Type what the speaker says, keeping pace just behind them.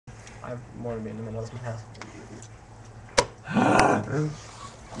I want to be in the middle of my house.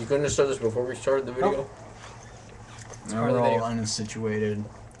 You couldn't have said this before we started the video? Nope. Now we're all unsituated.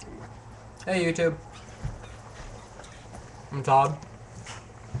 Hey, YouTube. I'm Todd.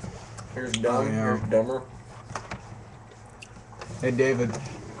 Here's dumb, here's dumber. Hey, David.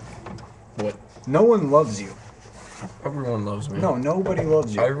 What? No one loves you. Everyone loves me. No, nobody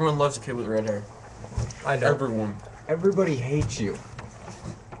loves you. Everyone loves a kid with red hair. I don't. Everyone. Everybody hates you.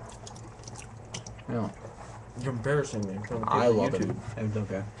 No. You're embarrassing me in front of I people on love it. YouTube. It's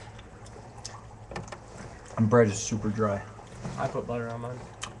okay. And bread is super dry. I put butter on mine.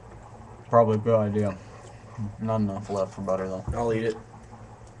 Probably a good idea. Not enough left for butter though. I'll eat it.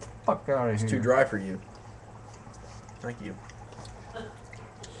 Fuck out of It's here. too dry for you. Thank you.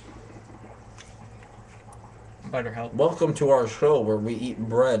 Butter help. Welcome to our show where we eat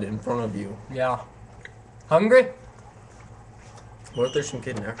bread in front of you. Yeah. Hungry? What if there's some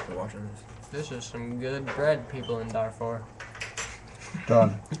kid in Africa watching this? This is some good bread, people in Darfur.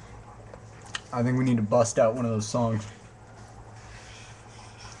 Done. I think we need to bust out one of those songs.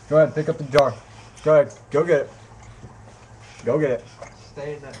 Go ahead, pick up the jar. Go ahead, go get it. Go get it.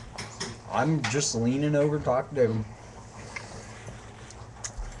 Stay there. I'm just leaning over talking to him.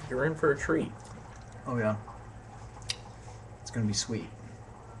 You're in for a treat. Oh yeah. It's gonna be sweet.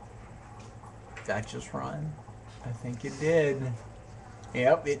 That just rhymed? I think it did.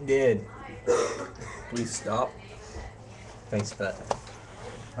 Yep, it did. Please stop. Thanks for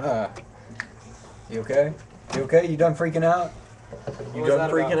that. You okay? You okay? You done freaking out? You What was done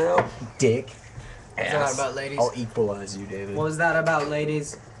that freaking out? Dick. What's that about, ladies? I'll equalize you, David. What was that about,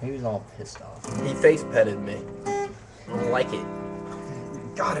 ladies? He was all pissed off. He face petted me. I don't like it.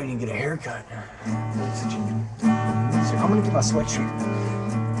 God, I need to get a haircut. I'm gonna get my sweatshirt.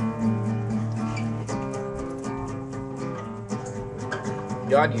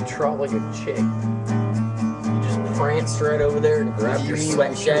 God, you trot like a chick. You just pranced right over there and grabbed your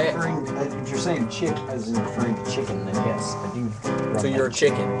sweatshirt. If you're saying chick as in referring to chicken, then yes, I do. So you're a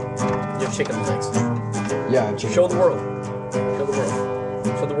chicken. You have chicken legs. Yeah, I'm chicken. Show the world. Show the world.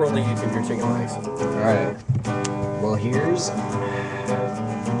 Show the world on YouTube your chicken legs. Alright. Well, here's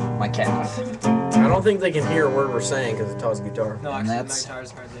my calf. I don't think they can hear a word we're saying because of Todd's guitar. No, And actually, that's my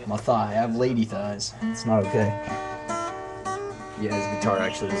guitar's hardly. my thigh. I have lady thighs. It's not okay. Yeah, his guitar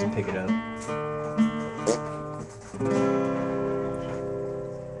actually doesn't pick it up.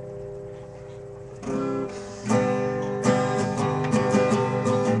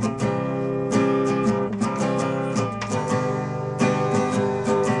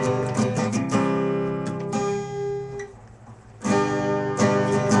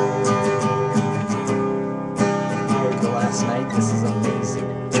 Last night, this is amazing.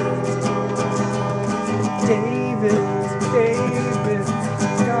 David,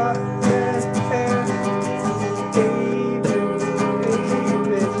 got red hair. David,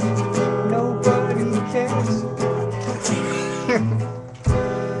 nobody cares.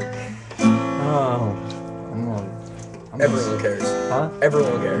 Oh, Everyone cares. Huh?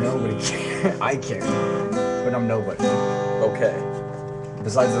 Everyone cares. Nobody cares. I care, but I'm nobody. Okay.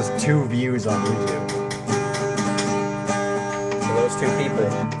 Besides those 2 views on YouTube. For those 2 people.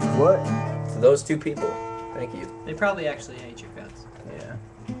 What? For those 2 people. Thank you. They probably actually hate your guts. Yeah.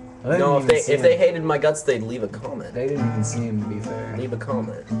 No, if they hated my guts, they'd leave a comment. They didn't even see him, to be fair. Leave a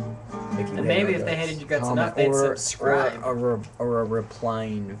comment. And maybe if they hated your guts enough, they'd subscribe. Or a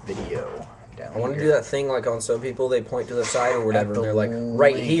replying video down I want to here. do that thing like on some people, they point to the side or whatever, At and the they're like,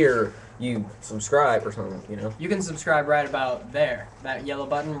 right link. here, you subscribe or something, you know? You can subscribe right about there. That yellow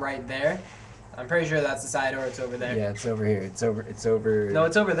button right there. I'm pretty sure that's the side or it's over there. Yeah, it's over here. It's over. No,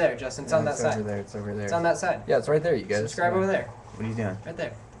 it's over there, Justin. It's on that It's side. over there. It's over there. It's on that side. Yeah, it's right there, you guys. Subscribe over there. What are you doing? Right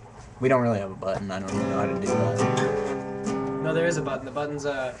there. We don't really have a button. I don't really know how to do that. No, there is a button. The button's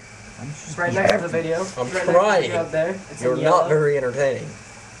I'm it's right next to the video. I'm It's right next to the trying. video up there. It's You're in yellow. not very entertaining.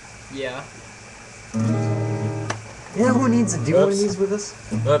 Yeah. You know who needs to do one of these with us?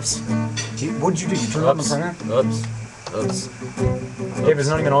 Oops. What'd you do? You turned on the printer? Oops. Oops. Dave, it's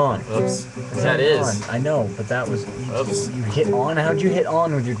not even on. Oops. It's That not is. on. I know, but that was. Oops. You hit on? How'd you hit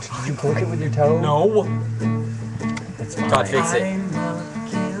on with your. Did you click it with your toe? No. That's Todd, fine. fix it. I'm a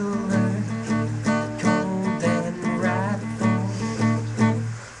killer, cold and wrathful,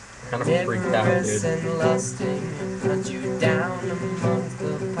 Kind of freaked out, vigorous dude. and lusting, hunt you down amongst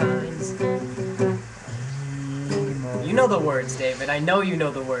the pines. You know the words, David. I know you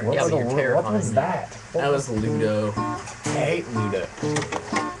know the words. What Yeah, was but the you're word? What terrifying was me. that? That was Ludo. I hate Luda.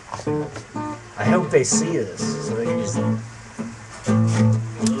 I hope they see this so they can just.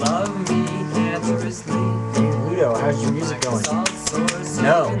 Love me cancerously. Hey Ludo, how's your music going? Like salt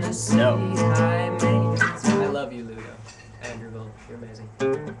No. No. I love you, Ludo. Andrew, you're amazing.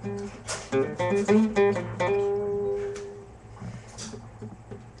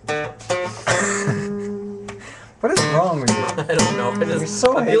 What is wrong with you? I don't know. You're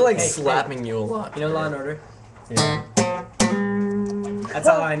so I feel like hey, slapping you a lot. You know Law and Order? Yeah. That's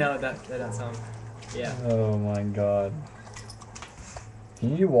how I know that song. Yeah. Oh my god.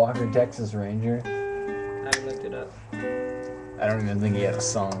 Can you do Walker Texas Ranger? I haven't looked it up. I don't even think he had a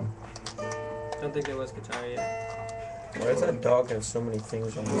song. I don't think there was guitar yet. Why does that dog have so many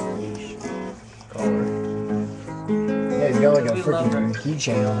things on his leash? Collar. Yeah, he's got like a We love freaking her.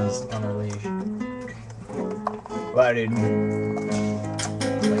 keychain on her leash. Wow, dude.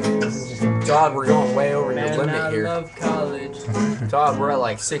 Like, this is just gonna... Todd, we're going way over your Man, limit I here. love college. Todd, we're at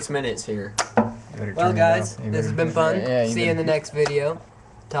like 6 minutes here. You better Well, turn it guys, off. You this has better- been fun. Yeah, See you in the next video.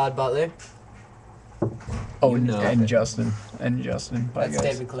 Todd Butler. Oh, You know and it. Justin. And Justin. Bye, That's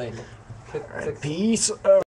guys. David Clayton. All right, peace out.